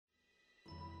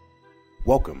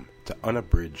Welcome to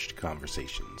Unabridged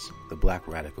Conversations, the Black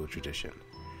Radical Tradition.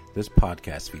 This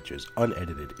podcast features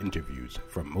unedited interviews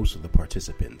from most of the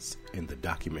participants in the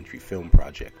documentary film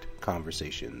project,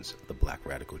 Conversations, the Black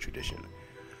Radical Tradition.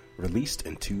 Released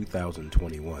in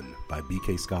 2021 by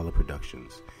BK Scholar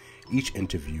Productions, each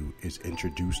interview is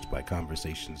introduced by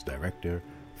Conversations director,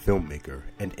 filmmaker,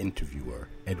 and interviewer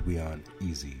Edwion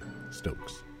Easy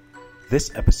Stokes. This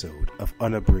episode of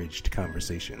Unabridged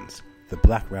Conversations, the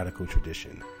Black Radical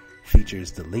Tradition,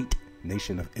 features the late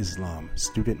Nation of Islam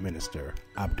student minister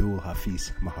Abdul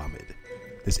Hafeez Muhammad.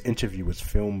 This interview was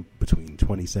filmed between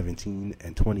 2017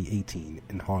 and 2018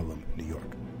 in Harlem, New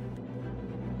York.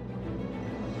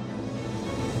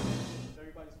 Is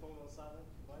everybody's phone on silent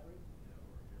vibrate?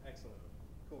 Excellent.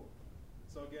 Cool.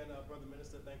 So again, Brother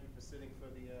Minister, thank you for sitting for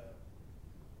the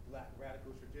Black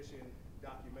Radical Tradition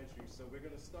documentary. So we're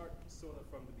going to start sort of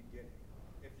from the beginning.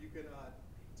 If you can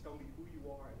tell me who you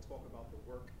are and talk about the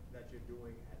work that you're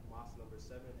doing at Mosque Number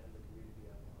 7 and the community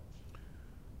at large.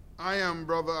 I am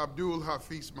Brother Abdul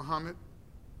Hafeez Muhammad.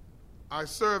 I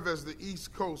serve as the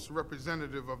East Coast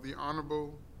representative of the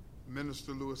Honorable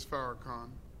Minister Louis Farrakhan,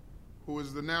 who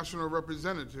is the national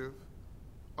representative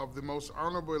of the Most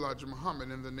Honorable Elijah Muhammad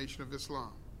in the Nation of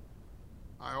Islam.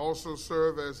 I also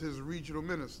serve as his regional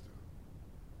minister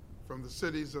from the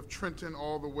cities of Trenton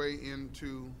all the way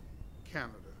into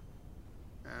Canada.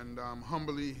 And I'm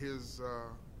humbly his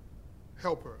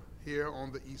helper here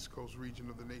on the East Coast region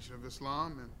of the Nation of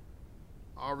Islam. And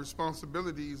our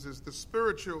responsibilities is the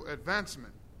spiritual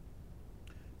advancement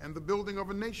and the building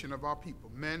of a nation of our people,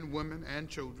 men, women, and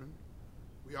children.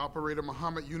 We operate a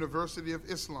Muhammad University of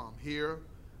Islam here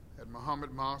at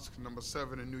Muhammad Mosque Number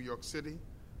 7 in New York City,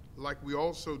 like we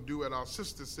also do at our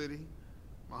sister city,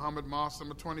 Muhammad Mosque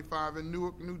Number 25 in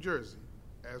Newark, New Jersey,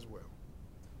 as well.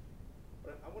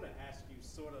 But I want to ask you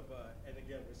sort of, and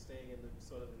again, we're staying in the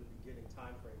sort of in the beginning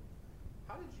time frame.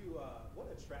 How did you, what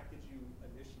attracted you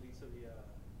initially to the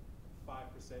 5%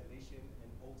 Nation, and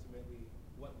ultimately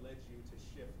what led you to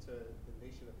shift to the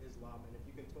Nation of Islam? And if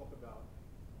you can talk about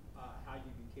how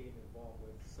you became involved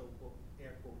with so-called,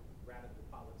 air quote, radical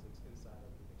politics inside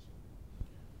of the nation.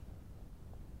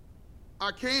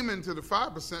 I came into the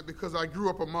 5% because I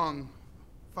grew up among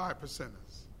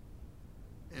 5%ers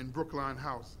in Brookline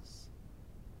houses,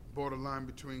 borderline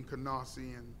between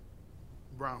Canarsie and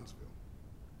Brownsville.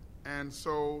 And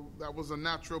so that was a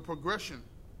natural progression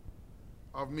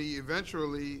of me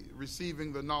eventually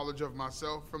receiving the knowledge of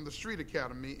myself from the Street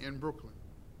Academy in Brooklyn.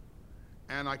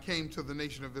 And I came to the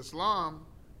Nation of Islam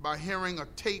by hearing a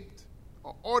taped,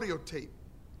 or audio tape,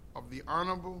 of the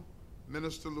Honorable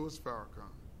Minister Louis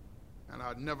Farrakhan. And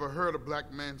I'd never heard a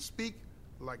black man speak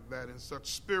like that in such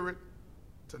spirit,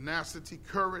 tenacity,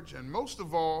 courage, and most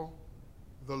of all,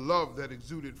 the love that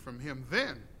exuded from him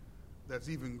then that's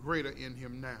even greater in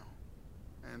him now.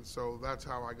 And so that's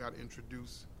how I got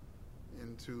introduced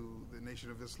into the Nation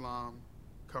of Islam,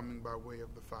 coming by way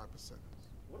of the 5%ers.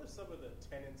 What are some of the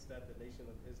tenets that the Nation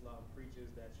of Islam preaches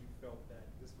that you felt that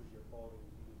this was your calling,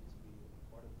 you needed to be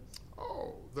a part of this?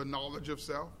 Oh, the knowledge of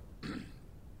self,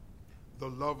 the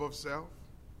love of self,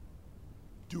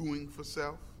 doing for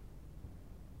self,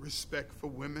 respect for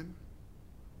women,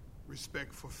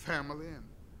 respect for family, and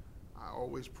I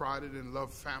always prided and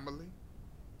loved family.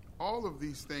 All of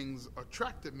these things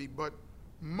attracted me, but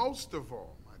most of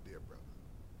all, my dear brother,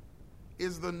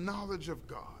 is the knowledge of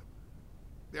God.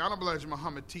 The Honorable Elijah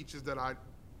Muhammad teaches that I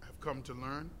have come to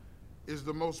learn is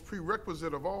the most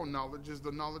prerequisite of all knowledge is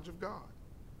the knowledge of God.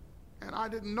 And I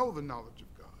didn't know the knowledge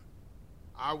of God.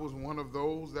 I was one of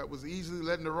those that was easily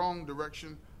led in the wrong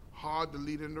direction, hard to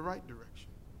lead in the right direction.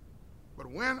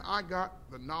 But when I got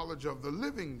the knowledge of the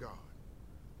living God,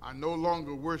 I no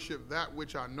longer worship that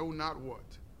which I know not what.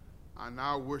 I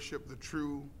now worship the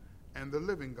true and the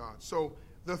living God. So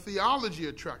the theology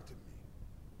attracted me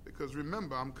because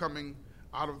remember, I'm coming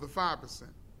out of the 5%.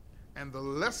 And the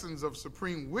lessons of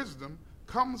supreme wisdom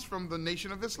comes from the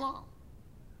Nation of Islam.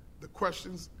 The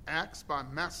questions asked by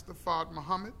Master Fard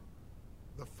Muhammad,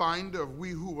 the finder of we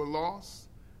who were lost,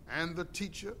 and the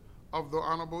teacher of the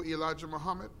Honorable Elijah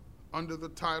Muhammad under the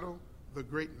title, the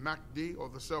Great Mahdi, or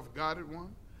the Self-Guided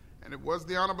One. And it was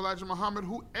the Honorable Elijah Muhammad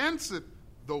who answered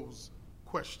those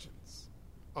questions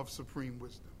of supreme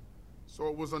wisdom. So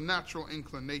it was a natural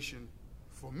inclination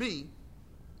for me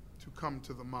to come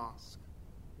to the mosque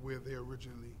where they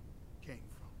originally came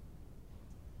from.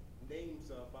 Names,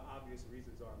 for obvious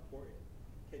reasons, are important.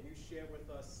 Can you share with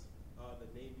us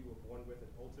the name you were born with and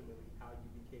ultimately how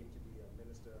you became to be a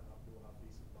minister, Abdul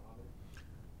Hafeez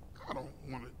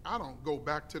Muhammad? I don't go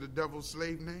back to the devil's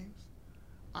slave names.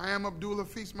 I am Abdul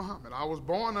Hafeez Muhammad. I was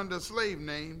born under a slave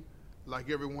name like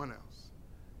everyone else.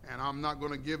 And I'm not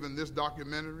going to give in this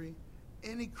documentary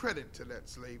any credit to that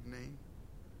slave name,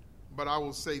 but I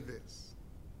will say this.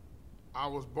 I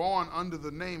was born under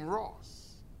the name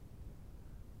Ross,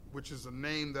 which is a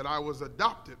name that I was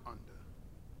adopted under.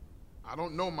 I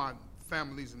don't know my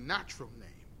family's natural name.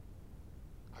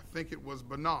 I think it was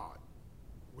Bernard,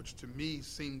 which to me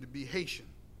seemed to be Haitian.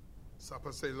 Ça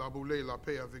passe la boule la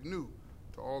paix avec nous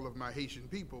to all of my Haitian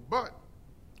people. But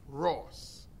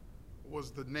Ross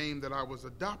was the name that I was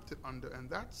adopted under, and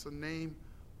that's a name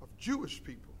of Jewish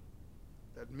people.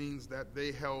 That means that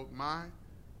they held my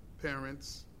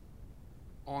parents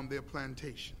on their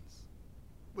plantations.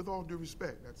 With all due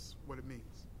respect, that's what it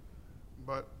means.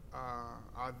 But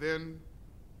I then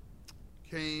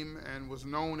came and was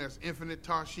known as Infinite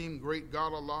Tashim, Great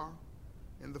God Allah,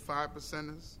 in the Five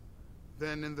Percenters.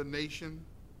 Then in the nation,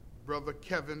 Brother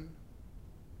Kevin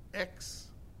X,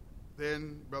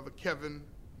 then Brother Kevin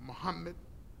Muhammad,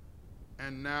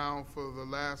 and now for the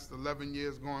last 11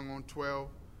 years, going on 12,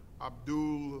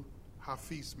 Abdul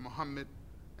Hafeez Muhammad.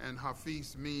 And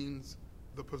Hafeez means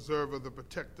the preserver, the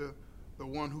protector, the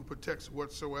one who protects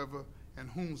whatsoever and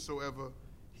whomsoever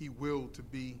he willed to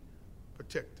be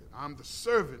protected. I'm the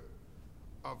servant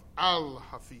of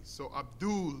Al-Hafeez. So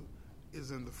Abdul is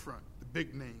in the front, the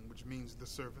big name, which means the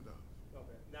servant of.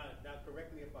 Okay. Now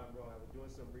correct me if I'm wrong. I was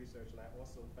doing some research, and I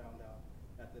also found out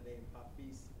that the name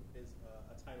Hafeez is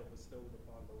a title bestowed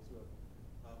upon those who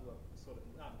have sort of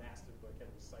not mastered but can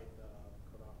recite the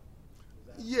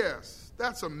Quran. Yes,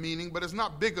 that's a meaning, but it's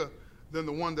not bigger than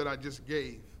the one that I just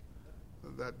gave,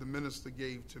 that the minister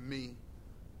gave to me,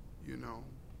 you know.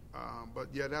 But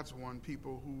yeah, that's one.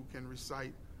 People who can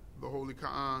recite the Holy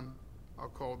Quran are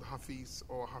called Hafeez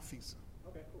or Hafeeza.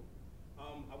 Okay, cool.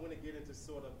 I want to get into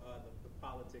sort of the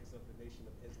politics of the Nation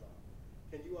of Islam.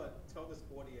 Can you tell this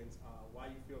audience why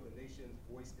you feel the nation's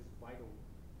voice is vital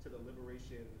to the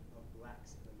liberation of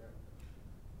blacks in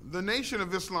America? The Nation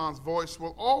of Islam's voice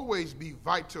will always be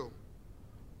vital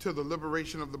to the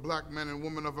liberation of the black men and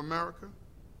women of America,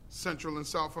 Central and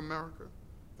South America,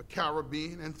 the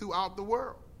Caribbean, and throughout the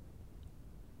world,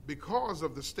 because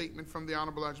of the statement from the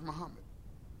Honorable Elijah Muhammad.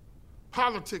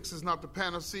 Politics is not the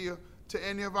panacea to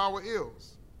any of our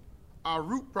ills. Our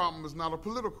root problem is not a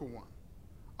political one.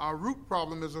 Our root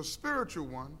problem is a spiritual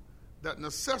one that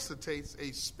necessitates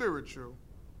a spiritual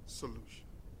solution.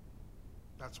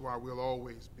 That's why we'll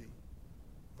always be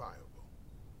viable.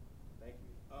 Thank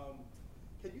you.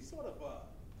 Can you sort of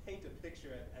paint a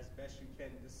picture as best you can,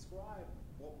 describe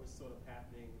what was sort of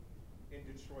happening in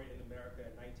Detroit in America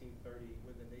in 1930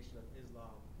 when the Nation of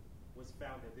Islam was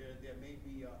founded? There may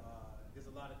be there's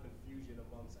a lot of confusion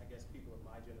amongst, I guess, people in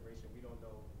my generation. We don't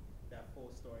know that full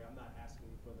story. I'm not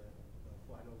asking you for the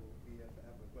full, I know we'll be there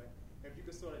forever, but if you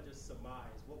could sort of just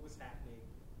surmise what was happening,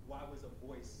 why was a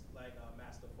voice like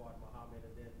Master Fard Muhammad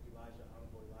and then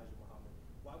Honorable Elijah Muhammad,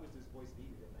 why was this voice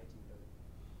needed in 1930?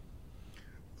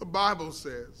 The Bible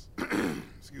says,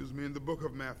 excuse me, in the book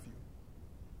of Matthew,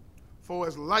 "For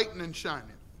as lightning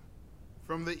shineth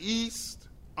from the east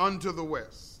unto the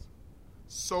west,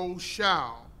 so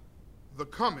shall the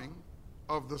coming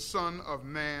of the Son of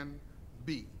Man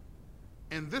be."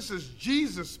 And this is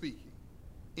Jesus speaking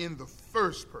in the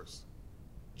first person.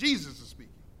 Jesus is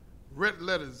speaking. Red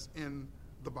letters in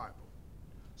the Bible.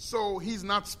 So he's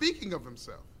not speaking of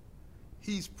himself.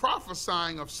 He's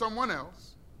prophesying of someone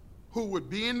else who would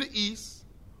be in the east,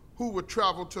 who would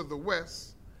travel to the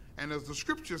west, and as the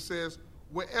scripture says,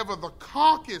 wherever the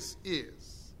carcass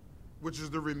is, which is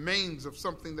the remains of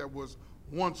something that was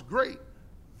once great,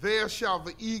 there shall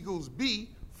the eagles be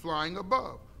flying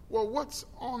above. Well, what's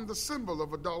on the symbol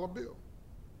of a dollar bill?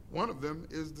 One of them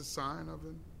is the sign of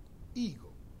an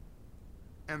eagle.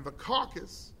 And the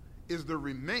carcass is the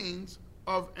remains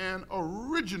of an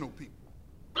original people,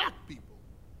 black people,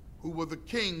 who were the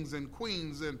kings and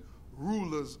queens and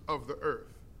rulers of the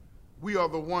earth. We are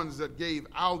the ones that gave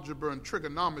algebra and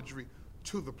trigonometry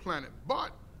to the planet.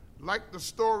 But like the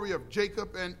story of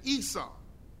Jacob and Esau,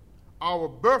 our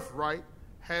birthright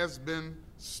has been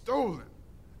stolen,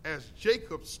 as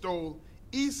Jacob stole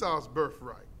Esau's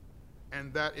birthright,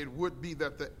 and that it would be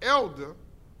that the elder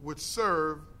would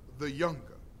serve the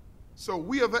younger. So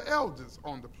we are the elders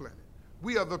on the planet.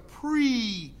 We are the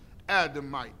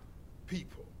pre-Adamite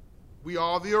people. We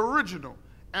are the original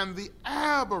and the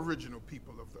aboriginal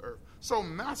people of the earth. So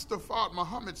Master Fard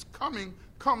Muhammad's coming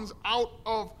comes out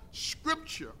of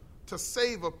Scripture to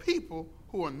save a people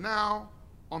who are now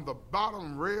on the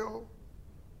bottom rail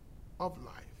of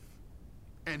life.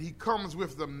 And he comes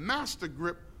with the master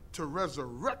grip to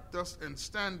resurrect us and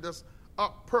stand us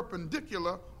up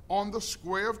perpendicular on the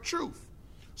square of truth.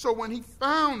 So when he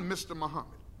found Mr. Muhammad,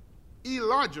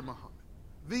 Elijah Muhammad,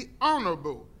 the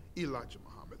honorable Elijah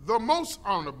Muhammad, the most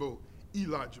honorable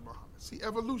Elijah Muhammad, see,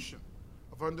 evolution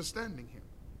of understanding him.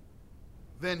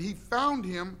 Then he found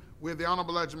him where the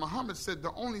honorable Elijah Muhammad said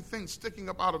the only thing sticking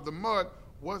up out of the mud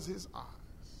was his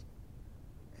eyes.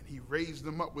 And he raised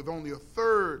them up with only a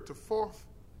 3rd to 4th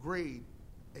grade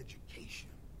education.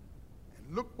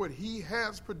 And look what he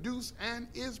has produced and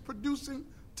is producing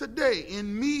today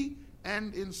in me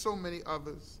and in so many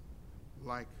others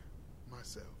like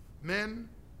myself. Men,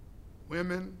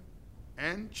 women,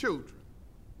 and children,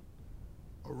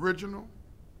 original,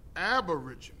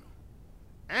 aboriginal,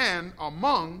 and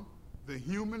among the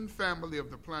human family of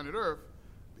the planet Earth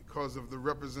because of the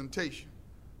representation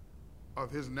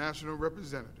of his national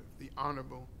representative, the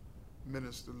Honorable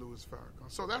Minister Louis Farrakhan.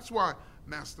 So that's why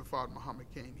Master Fard Muhammad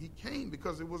came. He came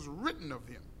because it was written of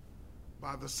him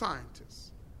by the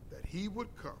scientists that he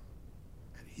would come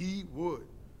and he would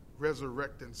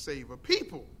resurrect and save a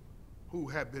people who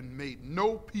had been made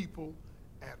no people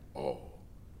at all.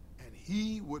 And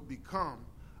he would become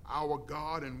our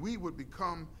God and we would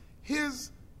become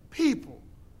his people.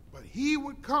 But he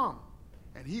would come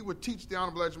and he would teach the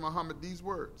Honorable Elijah Muhammad these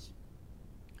words,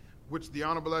 which the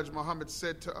Honorable Elijah Muhammad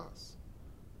said to us.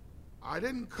 I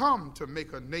didn't come to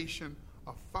make a nation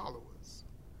of followers.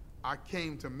 I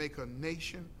came to make a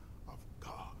nation of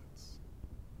gods.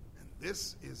 And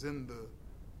this is in the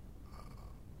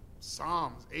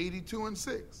Psalms 82 and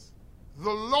 6. The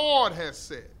Lord has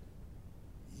said,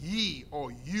 ye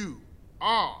or you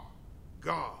are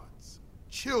God's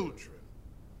children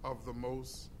of the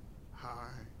Most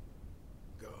High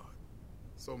God.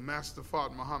 So Master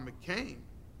Fard Muhammad came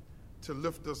to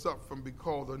lift us up from being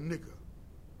called a nigger,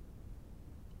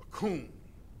 a coon,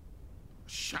 a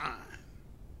shine,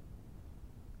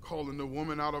 calling the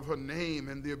woman out of her name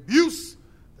and the abuse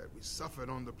that we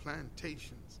suffered on the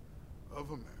plantations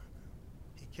of America.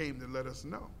 He came to let us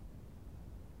know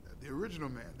that the original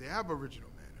man, the aboriginal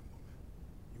man and woman,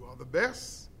 you are the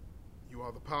best, you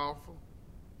are the powerful,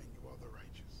 and you are the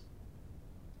righteous.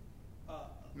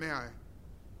 May I?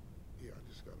 Yeah, I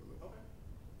just got a little. Okay.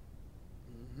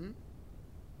 Mm-hmm.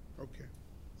 Okay.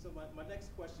 So my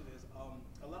next question is,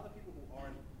 a lot of people who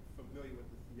aren't familiar with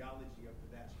the theology of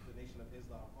the Nation of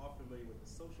Islam are familiar with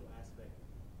the social aspect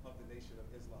of the Nation of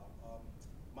Islam.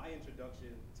 My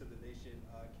introduction to the nation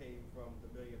came from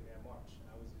the Million Man March.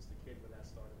 I was just a kid when that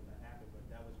started, when that happened, but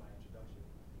that was my introduction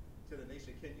to the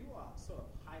nation. Can you sort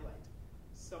of highlight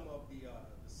some of the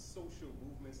social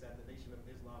movements that the Nation of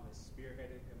Islam has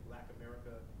spearheaded in Black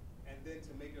America, and then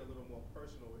to make it a little more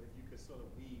personal, if you could sort of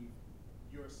weave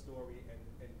your story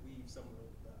and weave some of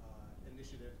the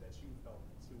initiatives that you've helped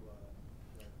to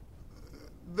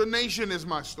The nation is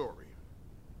my story.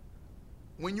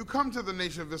 When you come to the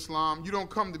Nation of Islam, you don't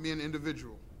come to be an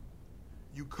individual.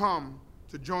 You come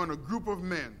to join a group of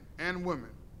men and women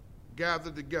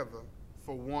gathered together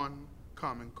for one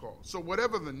common cause. So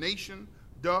whatever the nation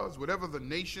does, whatever the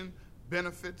nation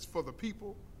benefits for the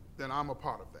people, then I'm a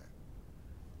part of that.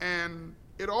 And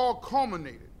it all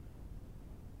culminated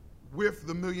with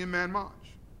the Million Man March.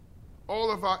 All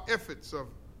of our efforts of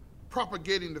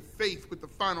propagating the faith with the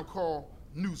Final Call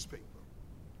newspaper,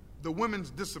 the women's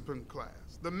discipline class,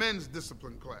 the men's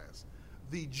discipline class,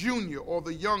 the junior or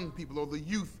the young people or the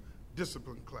youth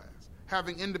discipline class,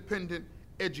 having independent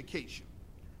education,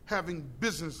 having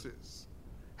businesses,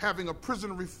 having a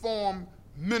prison reform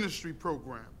ministry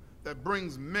program that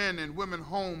brings men and women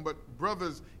home, but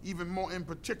brothers even more in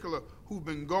particular who've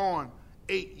been gone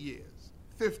 8 years,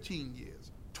 15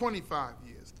 years, 25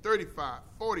 years, 35,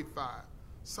 45,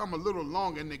 some a little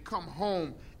longer, and they come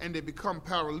home and they become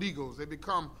paralegals, they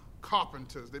become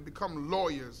carpenters, they become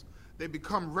lawyers, they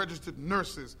become registered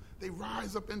nurses. They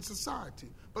rise up in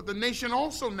society. But the nation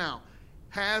also now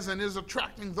has and is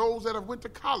attracting those that have went to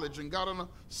college and got an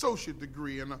associate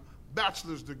degree and a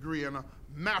bachelor's degree and a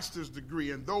master's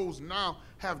degree, and those now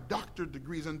have doctorate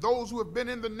degrees, and those who have been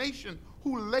in the nation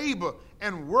who labor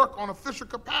and work on official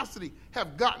capacity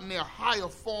have gotten their higher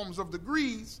forms of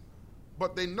degrees,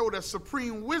 but they know that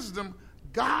supreme wisdom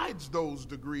guides those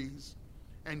degrees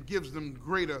and gives them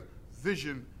greater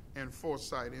vision and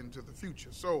foresight into the future.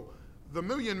 So the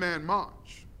Million Man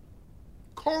March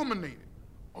culminated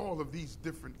all of these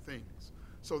different things.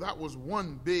 So that was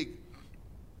one big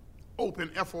open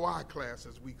FOI class,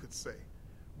 as we could say,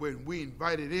 when we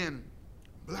invited in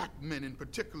black men in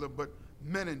particular, but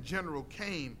men in general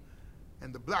came,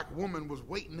 and the black woman was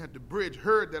waiting at the bridge,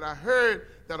 heard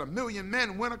that 1 million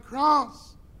men went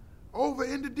across over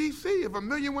into D.C. If 1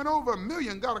 million went over, 1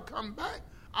 million got to come back.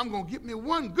 I'm going to get me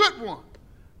one good one.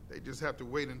 They just have to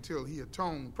wait until he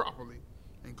atoned properly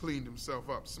and cleaned himself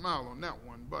up. Smile on that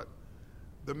one. But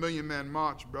the Million Man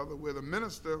March, brother, where the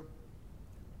minister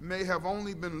may have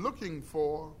only been looking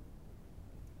for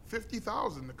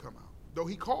 50,000 to come out, though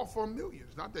he called for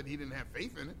millions. Not that he didn't have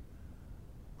faith in it,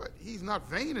 but he's not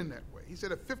vain in that way. He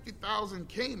said if 50,000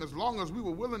 came, as long as we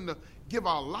were willing to give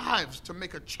our lives to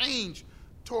make a change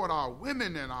toward our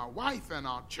women and our wife and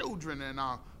our children and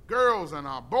our girls and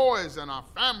our boys and our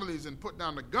families, and put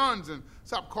down the guns and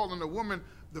stop calling the woman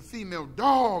the female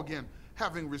dog, and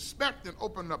having respect and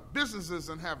open up businesses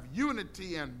and have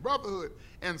unity and brotherhood,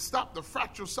 and stop the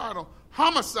fratricidal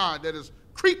homicide that has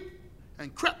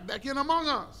crept back in among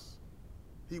us,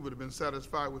 he would have been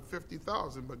satisfied with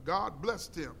 50,000. But God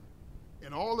blessed him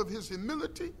in all of his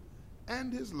humility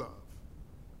and his love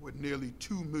with nearly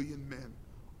 2 million men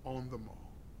on the mall.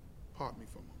 Pardon me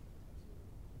for a moment.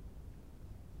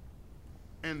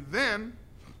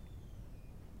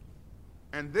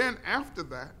 And then after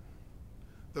that,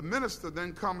 the minister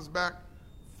then comes back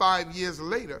 5 years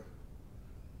later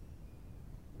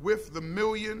with the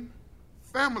Million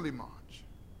Family March.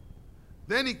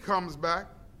 Then he comes back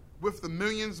with the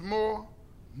Millions More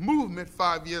movement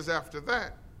 5 years after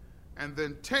that. And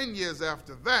then 10 years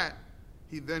after that,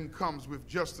 he then comes with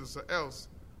Justice or Else,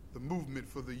 the movement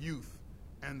for the youth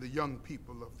and the young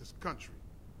people of this country,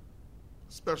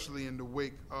 especially in the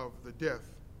wake of the death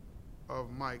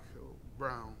of Michael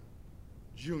Brown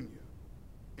Jr.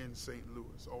 in St.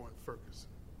 Louis, or in Ferguson.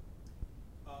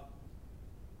 I'm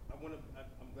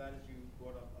glad that you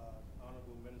brought up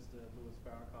Honorable Minister Louis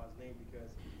Farrakhan's name,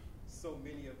 because so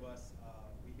many of us,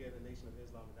 we hear the Nation of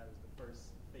Islam, and that is the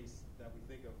first face that we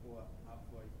think of for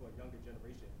a younger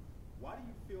generation. Why do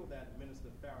you feel that Minister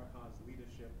Farrakhan's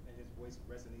leadership and his voice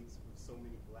resonates with so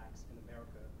many blacks in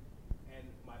America? And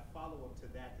my follow-up to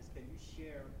that is, can you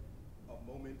share a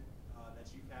moment that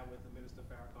you've had with the Minister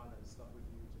Farrakhan that has stuck with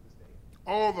you to this day?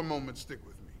 All the moments stick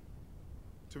with me,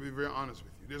 to be very honest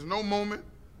with you. There's no moment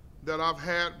that I've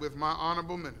had with my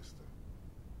honorable minister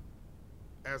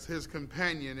as his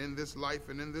companion in this life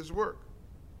and in this work,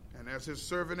 and as his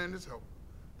servant and his helper,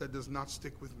 that does not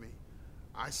stick with me.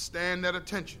 I stand at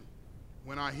attention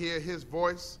when I hear his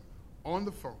voice on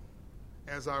the phone,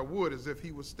 as I would as if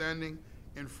he was standing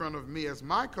in front of me as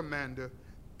my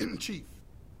commander-in-chief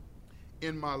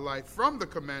in my life, from the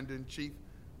commander-in-chief,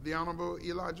 the Honorable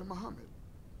Elijah Muhammad.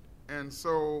 And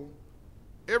so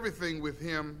everything with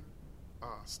him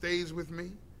stays with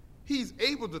me. He's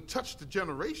able to touch the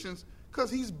generations because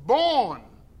he's born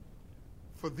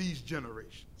for these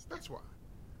generations. That's why.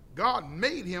 God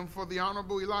made him for the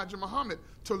Honorable Elijah Muhammad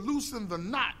to loosen the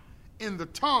knot in the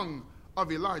tongue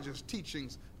of Elijah's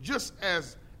teachings, just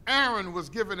as Aaron was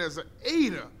given as an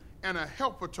aider and a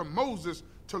helper to Moses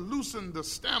to loosen the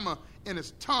stammer in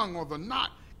his tongue, or the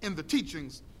knot in the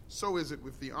teachings. So is it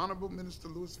with the Honorable Minister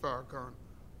Louis Farrakhan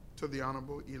to the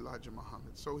Honorable Elijah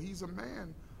Muhammad. So he's a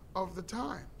man of the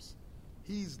times.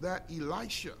 He's that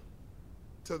Elisha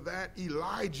to that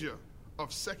Elijah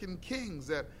of 2 Kings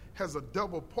that has a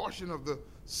double portion of the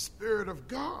Spirit of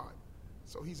God.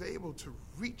 So he's able to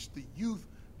reach the youth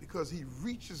because he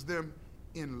reaches them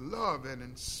in love and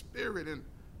in spirit. And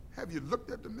have you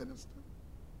looked at the minister?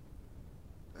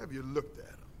 Have you looked at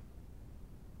him?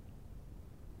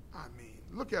 I mean,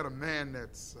 look at a man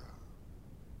that's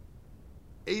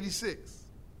 86,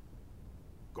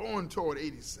 going toward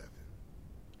 87.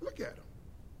 Look at him.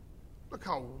 Look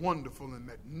how wonderful and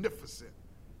magnificent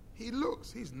he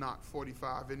looks. He's not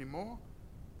 45 anymore,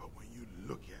 but when you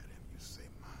look at him, you say,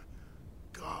 my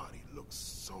God, he looks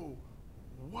so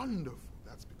wonderful.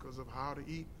 That's because of how to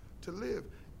eat to live,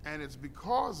 and it's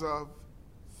because of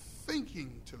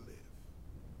thinking to live.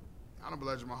 Honorable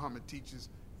Elijah Muhammad teaches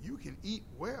you can eat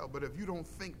well, but if you don't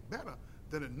think better,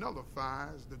 then it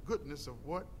nullifies the goodness of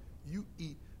what you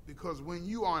eat. Because when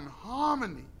you are in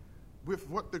harmony with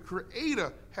what the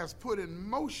Creator has put in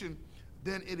motion,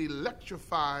 then it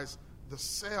electrifies the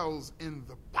cells in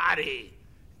the body.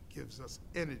 It gives us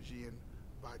energy and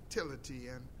vitality.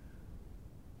 And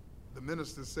the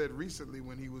minister said recently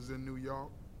when he was in New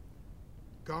York,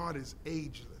 God is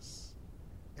ageless.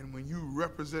 And when you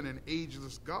represent an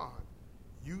ageless God,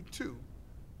 you too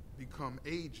become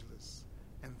ageless.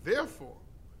 And therefore,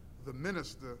 the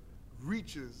minister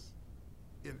reaches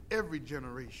in every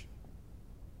generation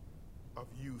of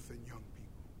youth and young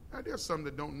people. Now, there's some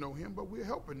that don't know him, but we're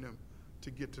helping them to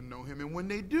get to know him. And when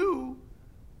they do,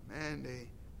 man,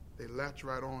 they latch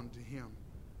right on to him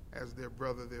as their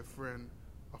brother, their friend,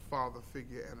 a father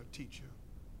figure, and a teacher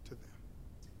to them.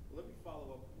 Let me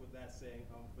follow up with that saying,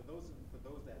 for those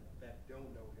that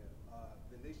don't know him,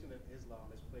 the Nation of Islam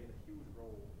has played a huge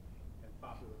role in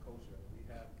popular culture. We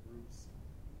have groups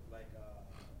like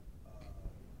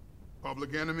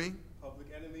Public enemy. Public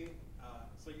enemy.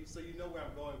 So you know where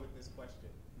I'm going with this question.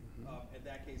 Mm-hmm. In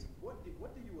that case, what do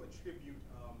you attribute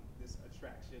this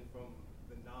attraction from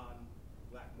the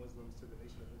non-black Muslims to the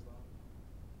Nation of Islam?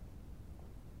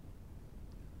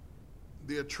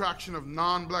 The attraction of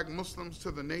non-black Muslims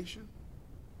to the nation?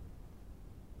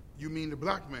 You mean the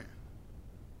black man?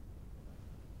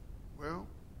 Well,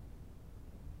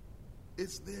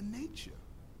 it's their nature.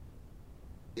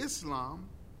 Islam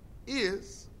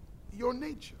is your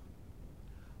nature.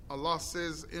 Allah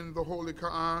says in the Holy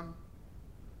Quran,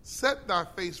 set thy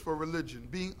face for religion,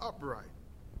 being upright,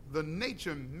 the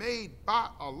nature made by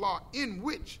Allah in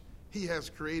which he has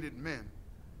created men,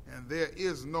 and there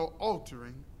is no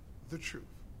altering the truth.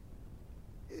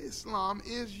 Islam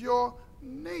is your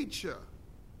nature.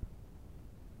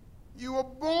 You were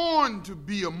born to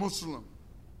be a Muslim.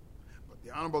 But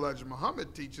the Honorable Elijah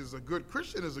Muhammad teaches a good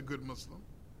Christian is a good Muslim,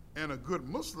 and a good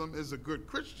Muslim is a good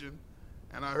Christian.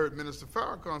 And I heard Minister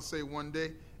Farrakhan say one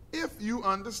day, if you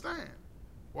understand.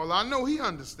 Well, I know he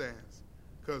understands,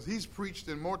 because he's preached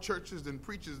in more churches than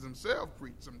preachers themselves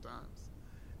preach sometimes.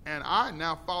 And I,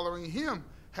 now following him,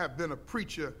 have been a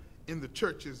preacher in the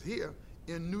churches here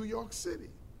in New York City.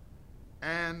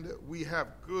 And we have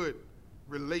good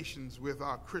relations with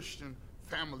our Christian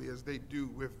family as they do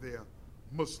with their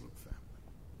Muslim family.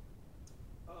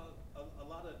 A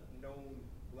lot of known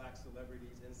black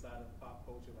celebrities inside of pop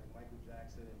culture, like Michael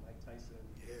Jackson and Mike Tyson,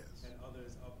 Yes. and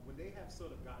others, when they have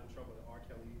sort of gotten in trouble, R.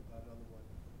 Kelly, another one,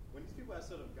 when these people have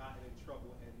sort of gotten in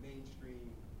trouble and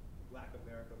mainstream black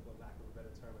America, for lack of a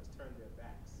better term, has turned their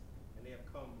backs, and they have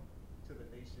come to the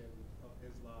Nation of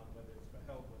Islam, whether it's for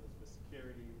help, whether it's for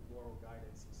security, moral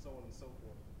guidance, and so on and so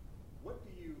forth. What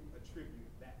do you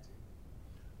attribute that to?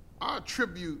 I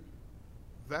attribute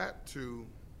that to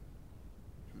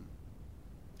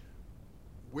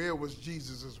where was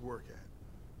Jesus' work at?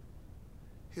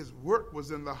 His work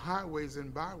was in the highways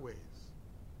and byways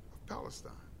of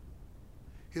Palestine.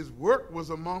 His work was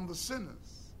among the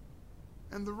sinners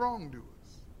and the wrongdoers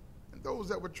and those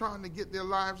that were trying to get their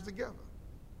lives together.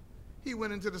 He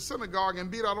went into the synagogue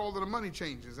and beat out all of the money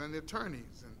changers and the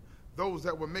attorneys and those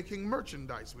that were making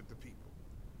merchandise with the people.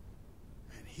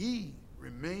 And he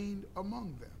remained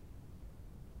among them.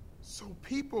 So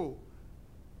people,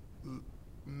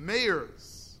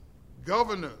 mayors,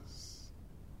 governors,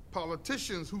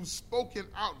 politicians who've spoken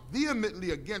out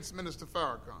vehemently against Minister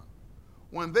Farrakhan,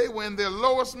 when they were in their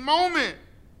lowest moment,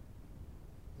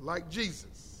 like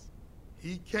Jesus,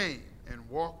 he came and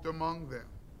walked among them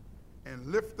and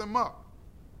lifted them up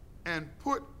and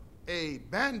put a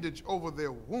bandage over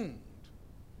their wound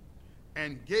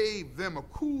and gave them a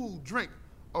cool drink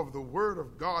of the word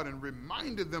of God and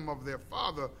reminded them of their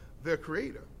Father, their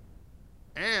Creator,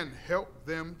 and helped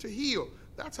them to heal.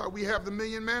 That's how we have the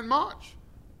Million Man March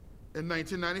in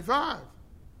 1995.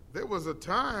 There was a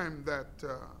time that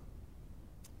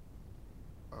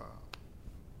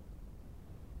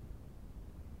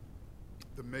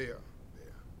the mayor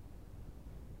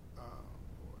there,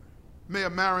 Mayor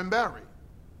Marion Barry,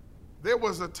 there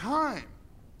was a time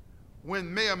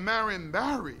when Mayor Marion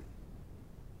Barry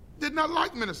did not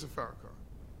like Minister Farrakhan.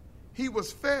 He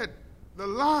was fed the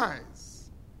lies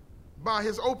by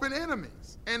his open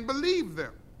enemies and believed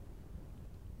them.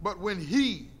 But when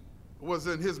he was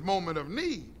in his moment of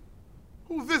need,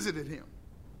 who visited him,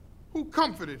 who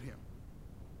comforted him,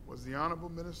 was the Honorable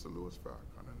Minister Louis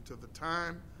Farrakhan. And until the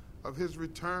time of his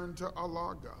return to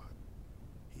Allah God,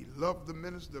 he loved the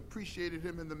minister, appreciated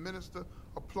him, and the minister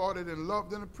applauded and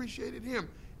loved and appreciated him.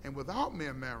 And without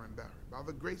Mayor Marion Barry, by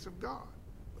the grace of God,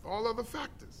 with all other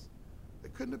factors, there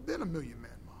couldn't have been a Million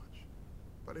Man March.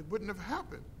 But it wouldn't have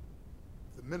happened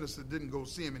if the minister didn't go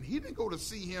see him. And he didn't go to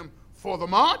see him for the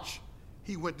march.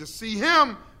 He went to see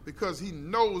him because he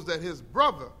knows that his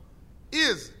brother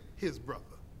is his brother.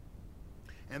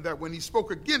 And that when he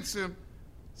spoke against him,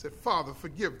 said, Father,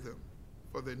 forgive them,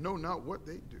 for they know not what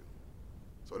they do.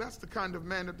 So that's the kind of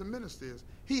man that the minister is.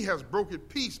 He has broken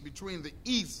peace between the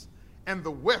East and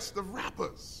the West of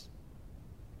rappers.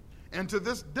 And to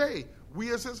this day,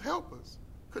 we as his helpers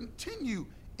continue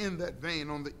in that vein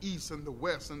on the East and the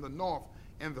West and the North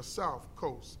and the South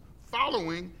Coast,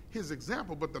 following his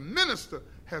example. But the minister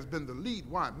has been the lead.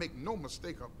 Why? Make no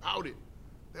mistake about it.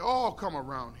 They all come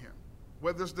around him,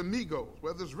 whether it's the Migos,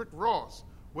 whether it's Rick Ross,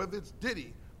 whether it's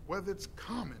Diddy, whether it's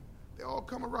Common. They all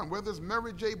come around, whether it's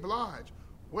Mary J. Blige,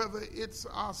 whether it's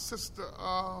our sister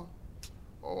out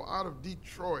of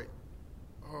Detroit.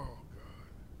 Oh,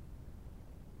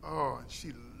 God. Oh, and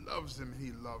she loves him and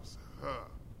he loves her.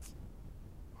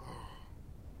 Oh,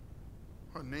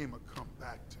 her name will come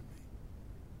back to me.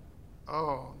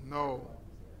 Oh, no.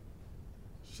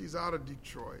 She's out of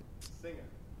Detroit. Singer.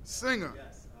 Singer.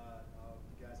 Yes.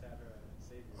 You guys have her at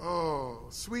Savior. Oh,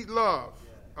 Sweet Love.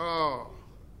 Yeah. Oh.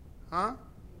 Huh?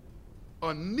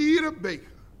 Anita Baker.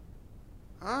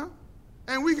 Huh?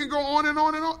 And we can go on and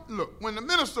on and on. Look, when the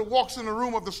minister walks in the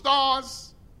room of the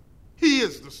stars, he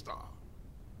is the star.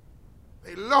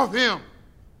 They love him.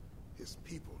 His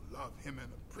people love him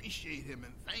and appreciate him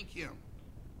and thank him.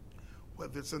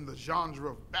 Whether it's in the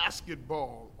genre of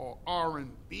basketball or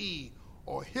R&B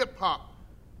or hip-hop.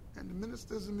 And the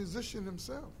minister is a musician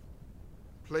himself.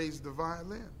 Plays the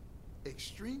violin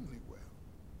extremely well.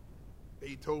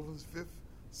 Beethoven's Fifth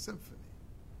Symphony.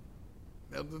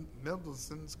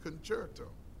 Mendelssohn's Concerto.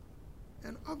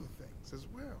 And other things as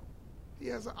well. He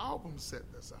has an album set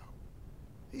that's out.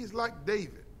 He's like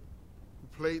David, who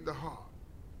played the harp.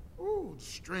 Ooh,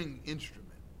 string instrument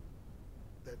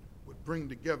that would bring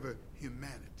together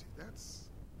humanity. That's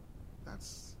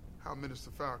how Minister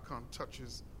Farrakhan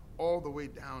touches all the way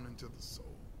down into the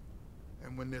soul.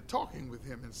 And when they're talking with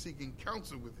him and seeking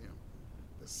counsel with him,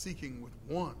 they're seeking with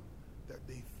one that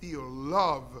they feel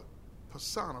love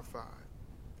personified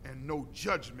and no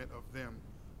judgment of them,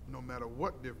 no matter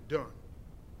what they've done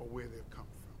or where they've come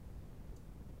from.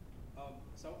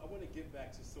 So I want to get back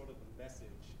to sort of the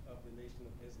message of the Nation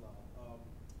of Islam.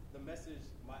 The message,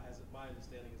 as my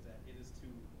understanding, is that it is to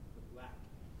the black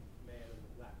man and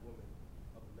the black woman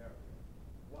of America.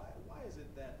 Why is it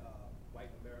that white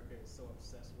America is so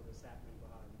obsessed with what's happening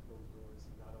behind closed doors,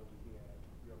 not only here at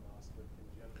your mosque, but in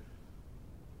general?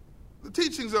 The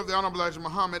teachings of the Honorable Elijah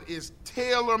Muhammad is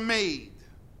tailor-made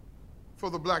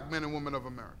for the black men and women of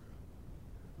America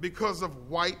because of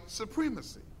white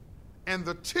supremacy and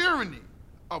the tyranny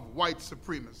of white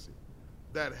supremacy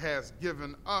that has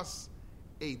given us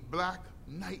a black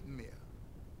nightmare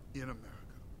in America.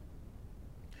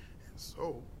 And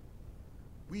so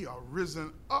we are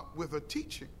risen up with a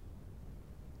teaching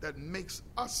that makes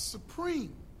us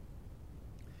supreme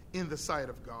in the sight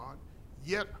of God,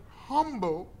 yet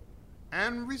humble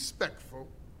and respectful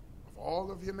of all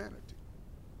of humanity.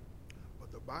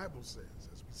 But the Bible says,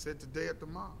 as we said today at the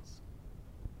mosque,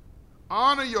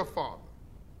 honor your father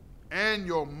and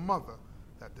your mother,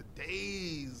 that the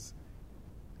days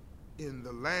in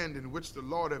the land in which the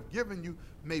Lord have given you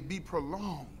may be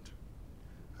prolonged.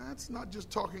 That's not just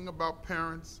talking about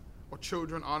parents or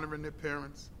children honoring their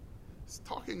parents. It's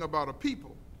talking about a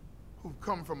people who've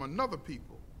come from another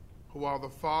people who are the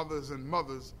fathers and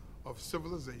mothers of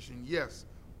civilization. Yes,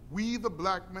 we, the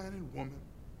black man and woman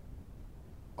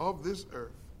of this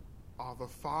earth, are the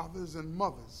fathers and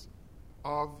mothers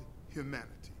of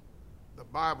humanity. The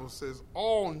Bible says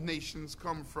all nations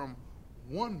come from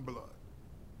one blood,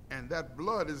 and that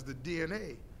blood is the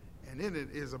DNA, and in it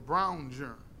is a brown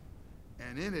germ,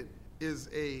 and in it is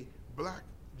a black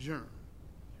germ.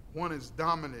 One is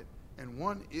dominant, and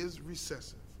one is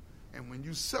recessive. And when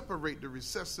you separate the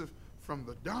recessive from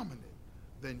the dominant,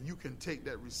 then you can take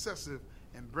that recessive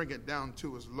and bring it down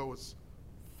to its lowest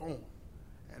form.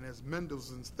 And as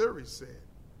Mendelssohn's theory said,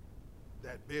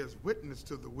 that bears witness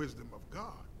to the wisdom of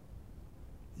God.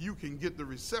 You can get the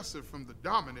recessive from the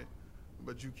dominant,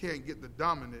 but you can't get the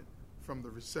dominant from the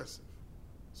recessive.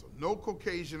 So no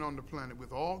Caucasian on the planet,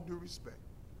 with all due respect,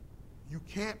 you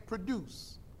can't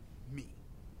produce me,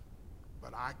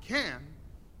 but I can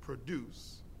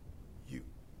produce you.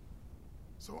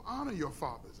 So honor your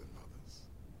fathers and mothers.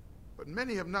 But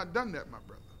many have not done that, my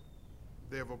brother.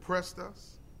 They have oppressed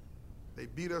us. They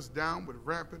beat us down with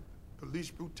rampant police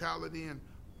brutality and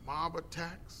mob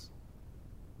attacks.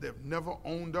 They've never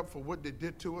owned up for what they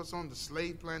did to us on the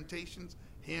slave plantations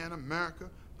here in America,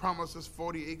 promised us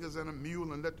 40 acres and a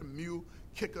mule and let the mule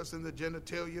kick us in the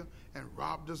genitalia and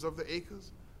robbed us of the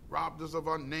acres, robbed us of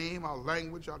our name, our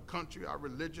language, our country, our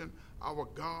religion, our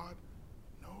God.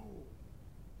 No.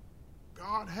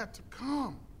 God had to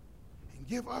come and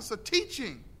give us a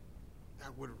teaching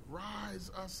that would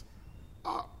rise us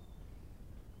up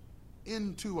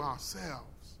into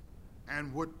ourselves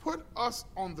and would put us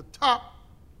on the top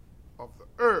of the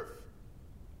earth.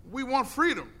 We want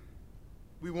freedom.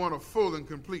 We want a full and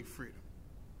complete freedom.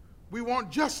 We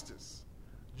want justice.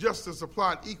 Justice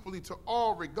applied equally to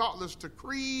all, regardless to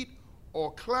creed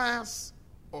or class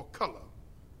or color.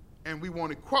 And we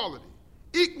want equality,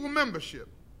 equal membership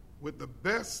with the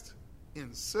best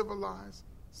in civilized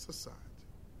society.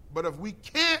 But if we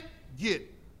can't get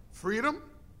freedom,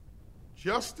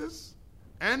 justice,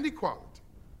 and equality,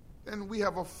 then we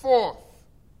have a fourth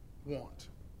want.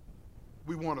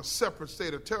 We want a separate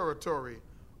state of territory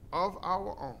of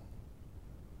our own.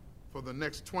 For the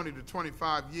next 20 to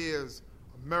 25 years,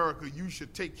 America, you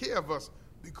should take care of us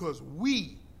because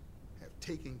we have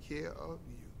taken care of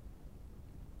you.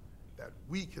 that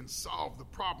we can solve the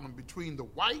problem between the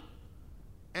white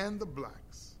and the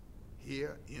blacks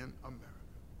here in America.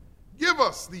 Give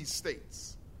us these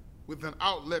states with an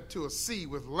outlet to a sea,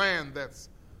 with land that's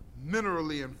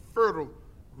minerally and fertile,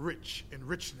 rich in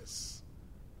richness.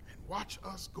 And watch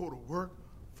us go to work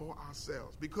for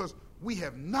ourselves, because we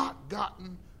have not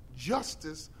gotten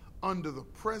justice under the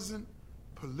present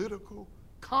political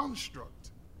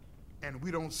construct, and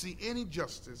we don't see any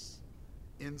justice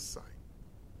in sight.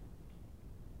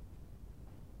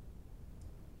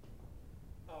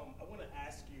 I want to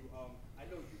ask you, I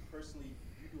know you personally,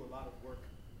 you do a lot of work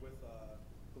with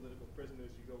political prisoners.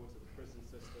 You go into the prison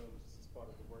system. This is part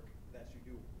of the work that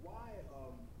you do. Why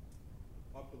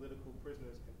are political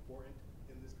prisoners important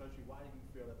in this country? Why do you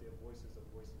feel that their voices are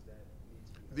voices that need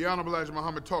to be heard? The Honorable Elijah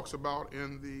Muhammad talks about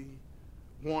in the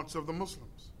wants of the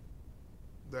Muslims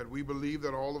that we believe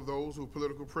that all of those who are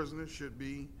political prisoners should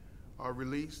be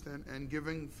released and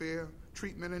given fair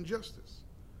treatment and justice.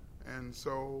 And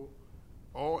so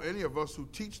any of us who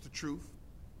teach the truth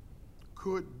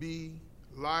could be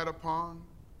lied upon,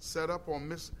 set up, or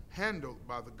mishandled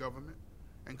by the government,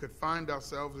 and could find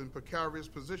ourselves in precarious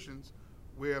positions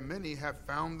where many have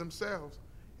found themselves,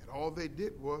 and all they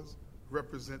did was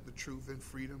represent the truth and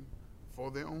freedom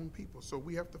for their own people. So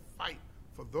we have to fight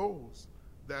for those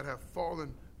that have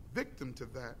fallen victim to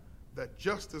that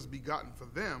justice be gotten for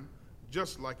them,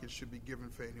 just like it should be given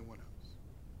for anyone else.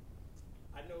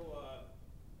 I know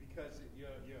because you're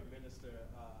a minister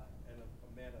and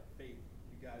a man of faith,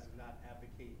 you guys do not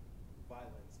advocate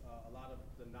violence. A lot of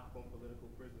the knock on political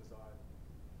prisoners are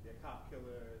they're cop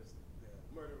killers, they're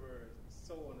murderers, and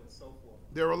so on and so forth.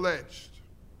 They're alleged.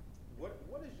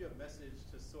 What is your message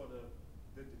to sort of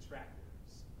the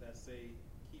detractors that say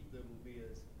keep the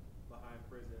Mumias behind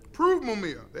prison? Prove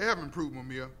Mumia. They haven't proved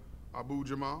Mumia Abu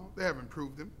Jamal. They haven't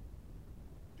proved him.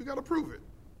 You got to prove it.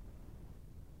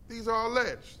 These are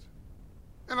alleged.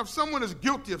 And if someone is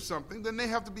guilty of something, then they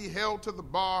have to be held to the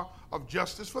bar of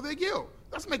justice for their guilt.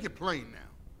 Let's make it plain now.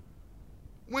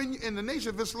 When in the nation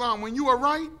of Islam, when you are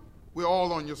right, we're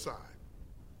all on your side.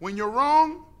 When you're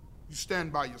wrong, you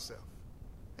stand by yourself.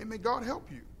 And may God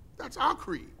help you. That's our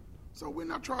creed. So we're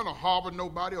not trying to harbor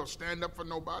nobody or stand up for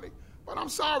nobody. But I'm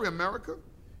sorry, America.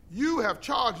 You have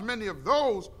charged many of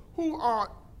those who are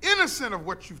innocent of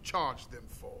what you've charged them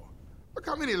for. Look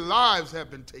how many lives have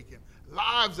been taken,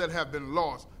 lives that have been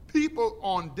lost, people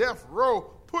on death row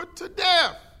put to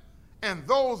death, and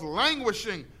those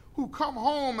languishing who come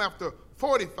home after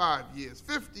 45 years,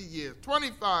 50 years,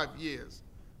 25 years.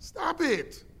 Stop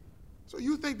it. So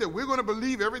you think that we're going to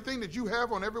believe everything that you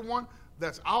have on everyone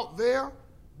that's out there?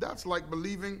 That's like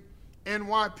believing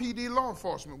NYPD law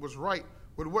enforcement was right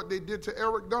with what they did to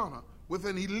Eric Garner with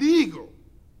an illegal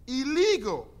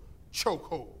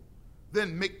chokehold.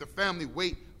 Then make the family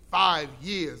wait 5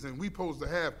 years, and we supposed to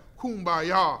have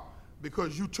kumbaya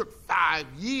because you took 5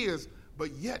 years,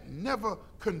 but yet never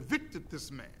convicted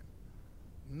this man,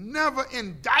 never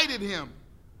indicted him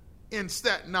in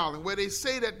Staten Island, where they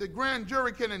say that the grand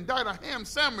jury can indict a ham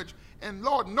sandwich, and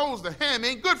Lord knows the ham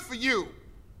ain't good for you.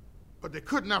 But they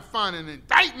could not find an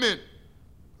indictment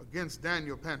against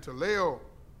Daniel Pantaleo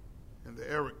in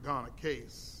the Eric Garner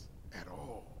case at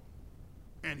all.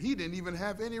 And he didn't even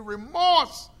have any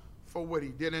remorse for what he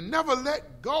did and never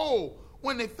let go.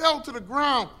 When they fell to the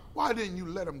ground, why didn't you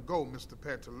let him go, Mr.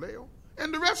 Pantaleo?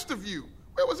 And the rest of you,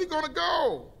 where was he going to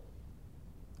go?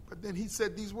 But then he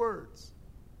said these words,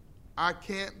 I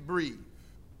can't breathe.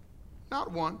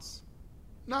 Not once,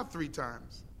 not 3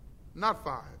 times, not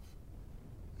 5,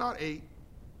 not 8,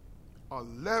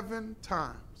 11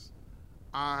 times.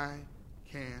 I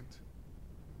can't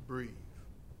breathe.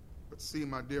 But see,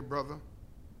 my dear brother,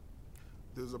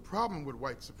 there's a problem with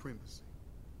white supremacy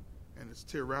and its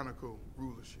tyrannical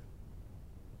rulership,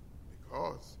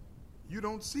 because you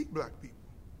don't see black people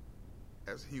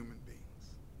as human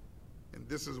beings. And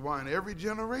this is why in every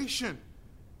generation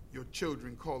your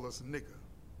children call us nigger,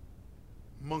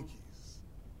 monkeys,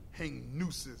 hang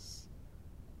nooses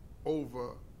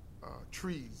over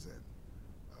trees and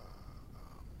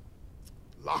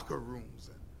locker rooms.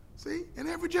 And see, in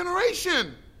every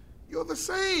generation you're the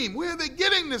same. Where are they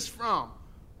getting this from?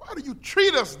 Why do you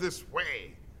treat us this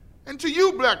way? And to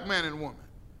you, black man and woman,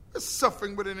 we're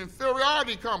suffering with an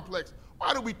inferiority complex.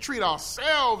 Why do we treat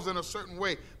ourselves in a certain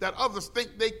way that others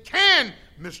think they can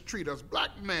mistreat us? Black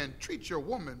man, treat your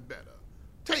woman better.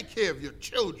 Take care of your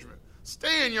children.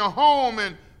 Stay in your home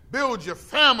and build your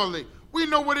family. We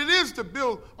know what it is to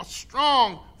build a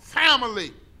strong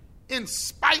family. In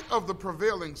spite of the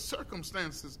prevailing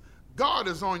circumstances, God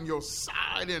is on your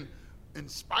side, and in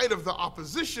spite of the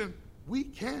opposition, we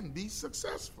can be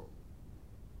successful.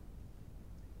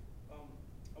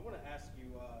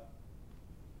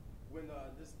 when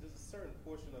there's a certain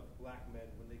portion of black men,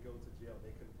 when they go to jail, they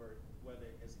convert, whether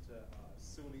it's to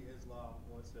Sunni Islam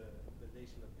or to the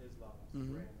Nation of Islam,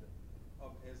 brand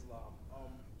of Islam.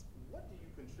 What do you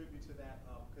contribute to that?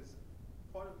 Because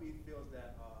part of me feels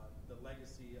that the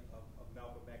legacy of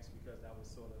Malcolm X, because that was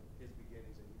sort of his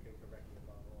beginnings, and you can correct me if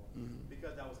I'm wrong,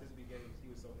 because that was his beginnings, he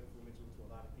was so influential to a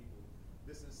lot of people.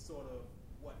 This is sort of,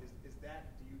 what is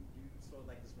that? Do you sort of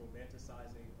like this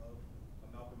romanticizing of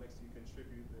Malcolm X? Do you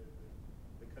contribute the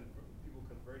people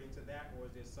converting to that, or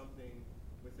is there something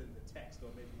within the text, or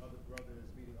maybe other brothers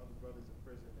meeting other brothers in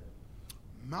prison?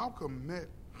 Malcolm met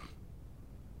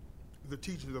the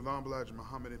teachings of the Honorable Elijah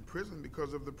Muhammad in prison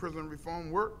because of the prison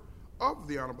reform work of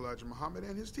the Honorable Elijah Muhammad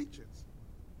and his teachings,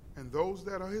 and those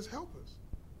that are his helpers.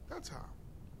 That's how.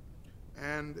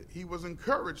 And he was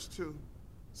encouraged to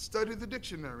study the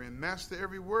dictionary and master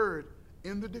every word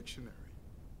in the dictionary.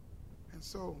 And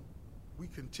so we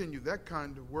continue that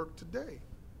kind of work today.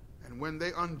 And when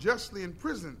they unjustly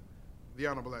imprisoned the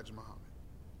Honorable Elijah Muhammad,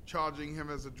 charging him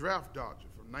as a draft dodger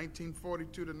from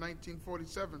 1942 to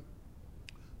 1947,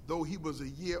 though he was a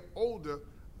year older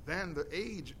than the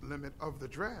age limit of the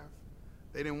draft,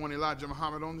 they didn't want Elijah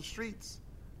Muhammad on the streets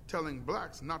telling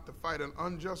blacks not to fight an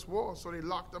unjust war, so they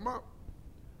locked him up.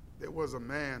 There was a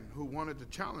man who wanted to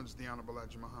challenge the Honorable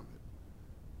Elijah Muhammad,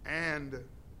 and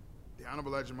the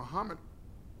Honorable Elijah Muhammad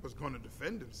was going to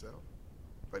defend himself,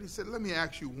 but he said, let me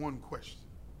ask you one question.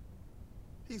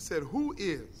 He said, who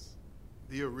is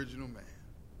the original man?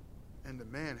 And the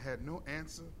man had no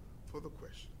answer for the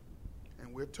question.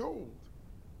 And we're told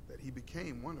that he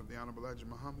became one of the Honorable Elijah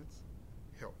Muhammad's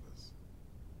helpers.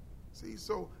 See,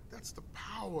 so that's the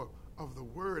power of the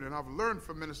word. And I've learned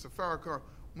from Minister Farrakhan,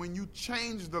 when you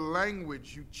change the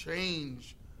language, you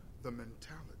change the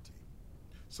mentality.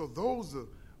 So those are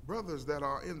brothers that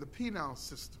are in the penal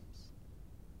systems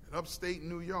in upstate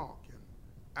New York and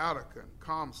Attica and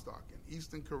Comstock and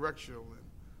Eastern Correctional and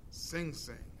Sing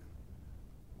Sing,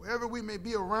 wherever we may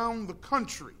be around the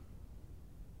country,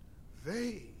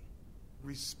 they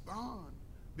respond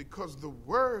because the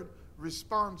word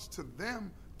responds to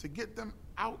them to get them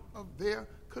out of their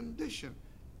condition.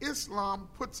 Islam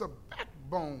puts a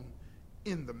backbone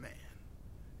in the man.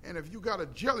 And if you got a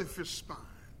jellyfish spine,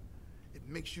 it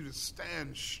makes you to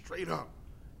stand straight up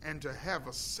and to have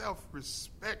a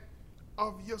self-respect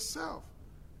of yourself.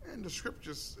 And the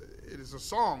scriptures, it is a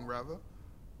song rather,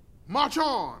 march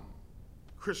on,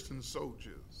 Christian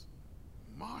soldiers,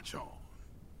 march on.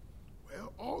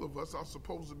 Well, all of us are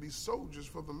supposed to be soldiers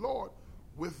for the Lord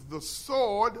with the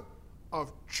sword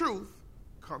of truth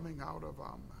coming out of our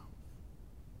mouth.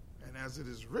 And as it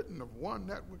is written of one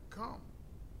that would come,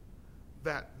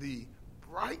 that the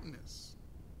brightness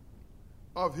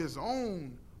of his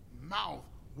own mouth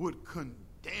would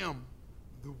condemn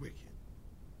the wicked.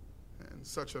 And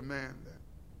such a man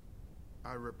that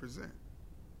I represent.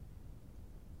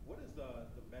 What is the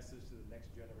message to the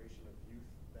next generation of youth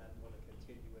that want to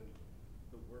continue in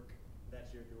the work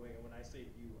that you're doing? And when I say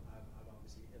you, I'm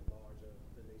obviously in large of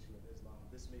the Nation of Islam.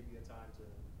 This may be a time to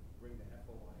bring the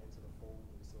FOI into the fold.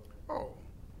 And sort of,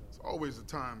 it's always a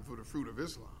time for the Fruit of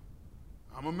Islam.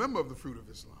 I'm a member of the Fruit of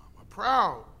Islam, a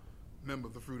proud member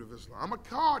of the Fruit of Islam. I'm a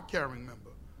card-carrying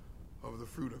member of the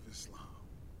Fruit of Islam.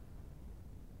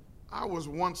 I was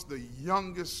once the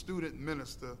youngest student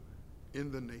minister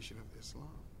in the Nation of Islam.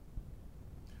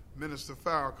 Minister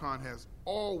Farrakhan has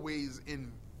always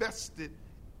invested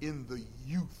in the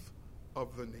youth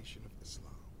of the Nation of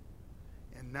Islam.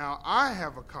 And now I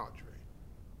have a cadre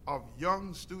of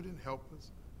young student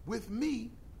helpers with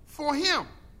me for him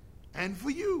and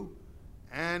for you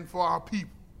and for our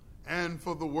people and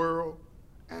for the world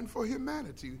and for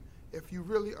humanity, if you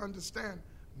really understand,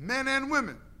 men and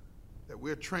women, that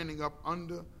we're training up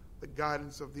under the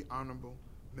guidance of the Honorable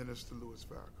Minister Louis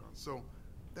Farrakhan. So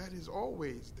that is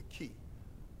always the key.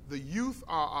 The youth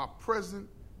are our present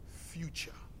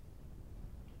future.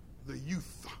 The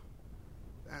youth,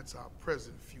 that's our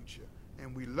present future.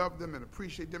 And we love them and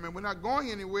appreciate them, and we're not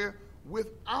going anywhere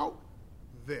without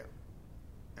them.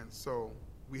 And so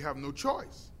we have no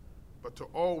choice but to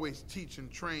always teach and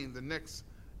train the next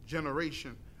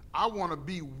generation. I want to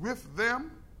be with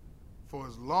them for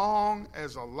as long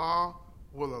as Allah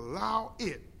will allow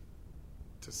it,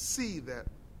 to see that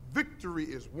victory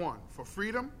is won for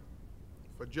freedom,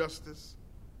 for justice,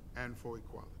 and for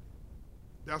equality.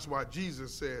 That's why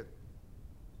Jesus said,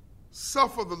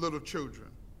 suffer the little children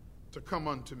to come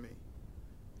unto me,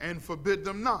 and forbid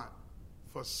them not,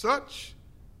 for such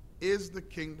is the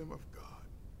kingdom of God.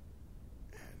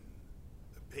 And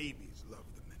the babies love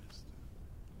the minister,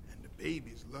 and the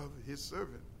babies love his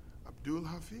servant, Abdul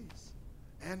Hafeez,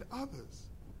 and others.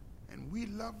 and we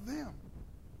love them,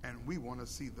 and we want to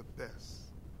see the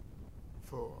best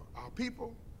for our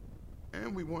people,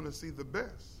 and we want to see the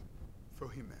best for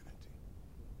humanity.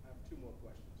 I have two more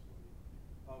questions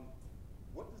for you.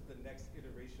 What does the next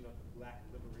iteration of the Black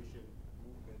liberation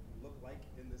movement look like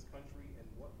in this country, and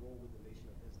what role would the Nation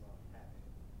of Islam have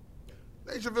in it?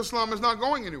 The Nation of Islam is not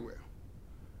going anywhere.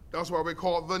 That's why we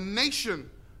call the Nation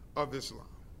of Islam.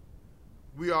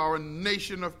 We are a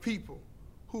nation of people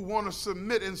who want to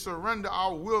submit and surrender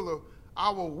our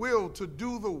will to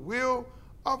do the will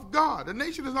of God. The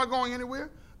nation is not going anywhere.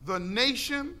 The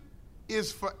nation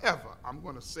is forever. I'm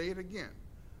going to say it again.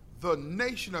 The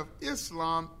Nation of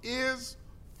Islam is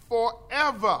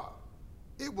forever.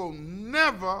 It will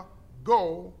never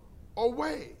go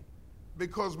away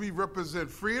because we represent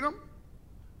freedom,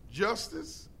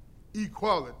 justice,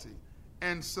 equality,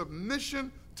 and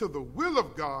submission to the will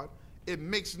of God. It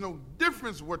makes no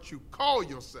difference what you call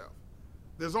yourself.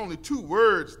 There's only two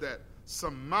words that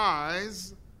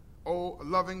surmise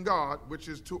loving God, which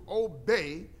is to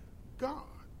obey God.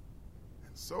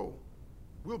 And so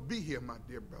we'll be here, my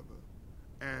dear brother,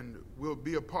 and we'll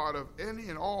be a part of any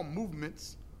and all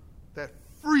movements that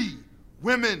free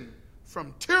women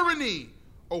from tyranny,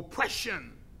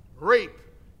 oppression, rape,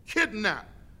 kidnap,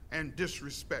 and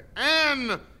disrespect.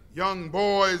 And young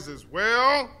boys as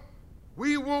well.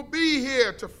 We will be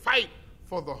here to fight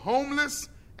for the homeless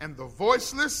and the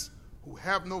voiceless who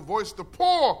have no voice, the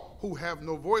poor who have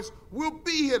no voice. We'll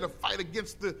be here to fight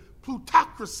against the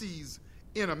plutocracies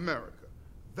in America.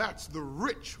 That's the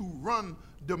rich who run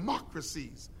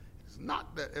democracies. It's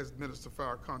not that, as Minister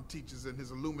Farrakhan teaches in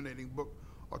his illuminating book,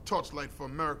 A Torchlight for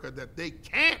America, that they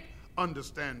can't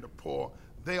understand the poor.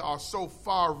 They are so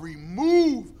far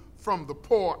removed from the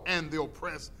poor and the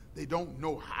oppressed, they don't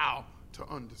know how to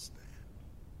understand.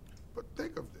 But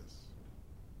think of this.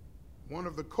 One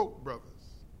of the Koch brothers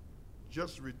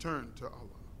just returned to Allah,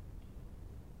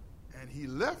 and he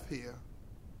left here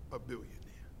a billionaire.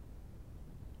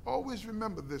 Always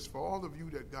remember this for all of you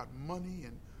that got money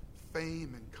and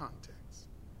fame and contacts.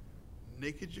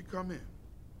 Naked you come in,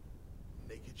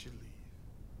 naked you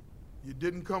leave. You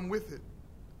didn't come with it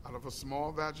out of a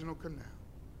small vaginal canal,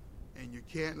 and you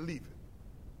can't leave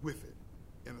it with it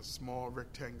in a small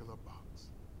rectangular box.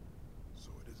 So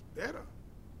it is better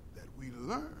that we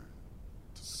learn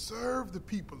to serve the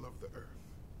people of the earth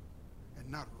and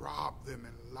not rob them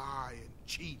and lie and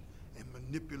cheat and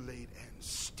manipulate and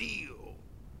steal.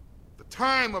 The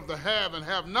time of the have and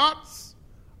have-nots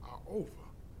are over.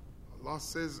 Allah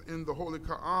says in the Holy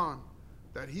Quran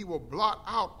that he will blot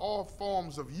out all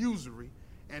forms of usury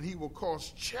and he will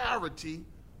cause charity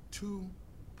to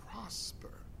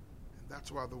prosper. And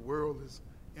that's why the world is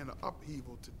in an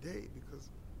upheaval today, because,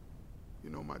 you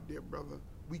know, my dear brother,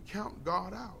 we count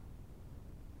God out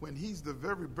when he's the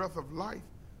very breath of life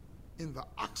in the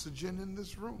oxygen in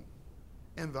this room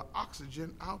and the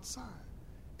oxygen outside.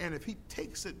 And if he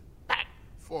takes it back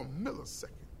for a millisecond,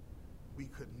 we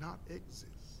could not exist.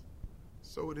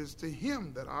 So it is to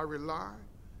him that I rely,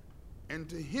 and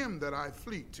to him that I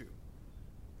flee to,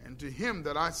 and to him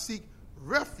that I seek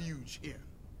refuge in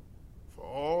for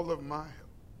all of my help.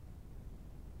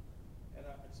 And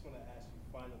I just want to ask you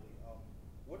finally,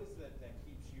 what is it that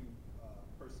keeps you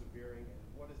persevering,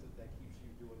 and what is it that keeps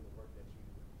you doing the work that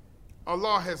you do?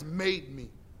 Allah has made me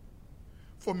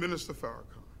for Minister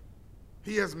Farrakhan.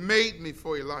 He has made me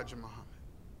for Elijah Muhammad.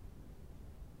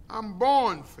 I'm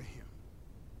born for him.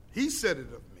 He said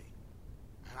it of me,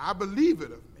 and I believe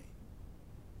it of me.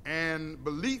 And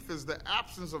belief is the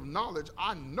absence of knowledge.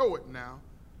 I know it now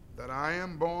that I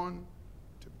am born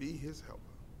to be his helper.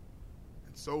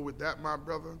 And so with that, my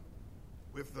brother,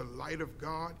 with the light of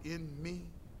God in me,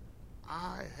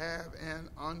 I have an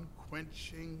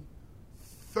unquenching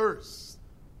thirst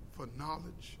for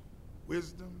knowledge,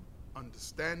 wisdom,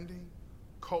 understanding,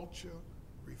 culture,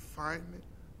 refinement,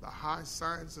 the high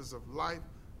sciences of life,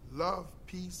 love,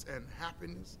 peace, and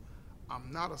happiness.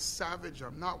 I'm not a savage.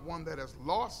 I'm not one that has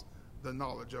lost the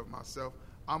knowledge of myself.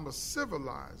 I'm a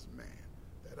civilized man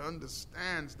that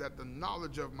understands that the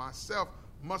knowledge of myself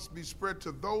must be spread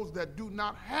to those that do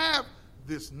not have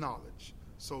this knowledge,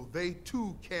 so they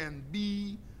too can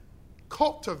be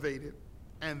cultivated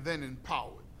and then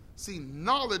empowered. See,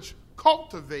 knowledge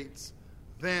cultivates,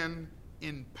 then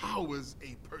empowers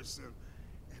a person.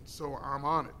 And so I'm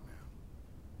honored now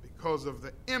because of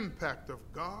the impact of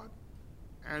God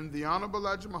and the Honorable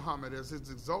Elijah Muhammad as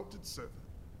his exalted servant,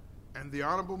 and the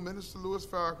Honorable Minister Louis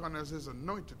Farrakhan as his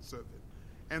anointed servant,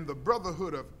 and the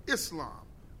Brotherhood of Islam,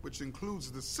 which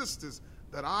includes the sisters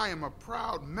that I am a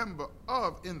proud member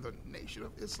of in the Nation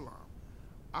of Islam.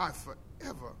 I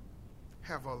forever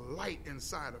have a light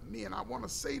inside of me. And I want to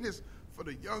say this for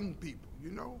the young people,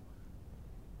 you know.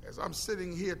 As I'm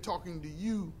sitting here talking to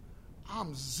you,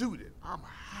 I'm zooted. I'm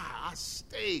high. I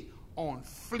stay on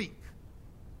fleek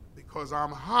because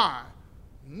I'm high,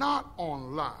 not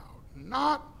on loud,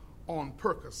 not on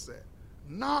Percocet,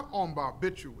 not on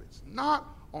barbiturates, not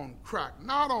on crack,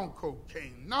 not on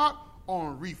cocaine, not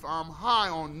on reefer. I'm high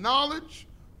on knowledge,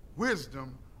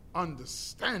 wisdom,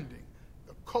 understanding,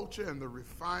 the culture and the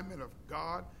refinement of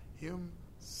God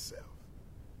himself.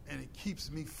 And it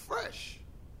keeps me fresh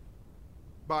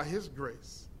by his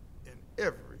grace in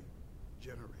every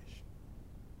generation.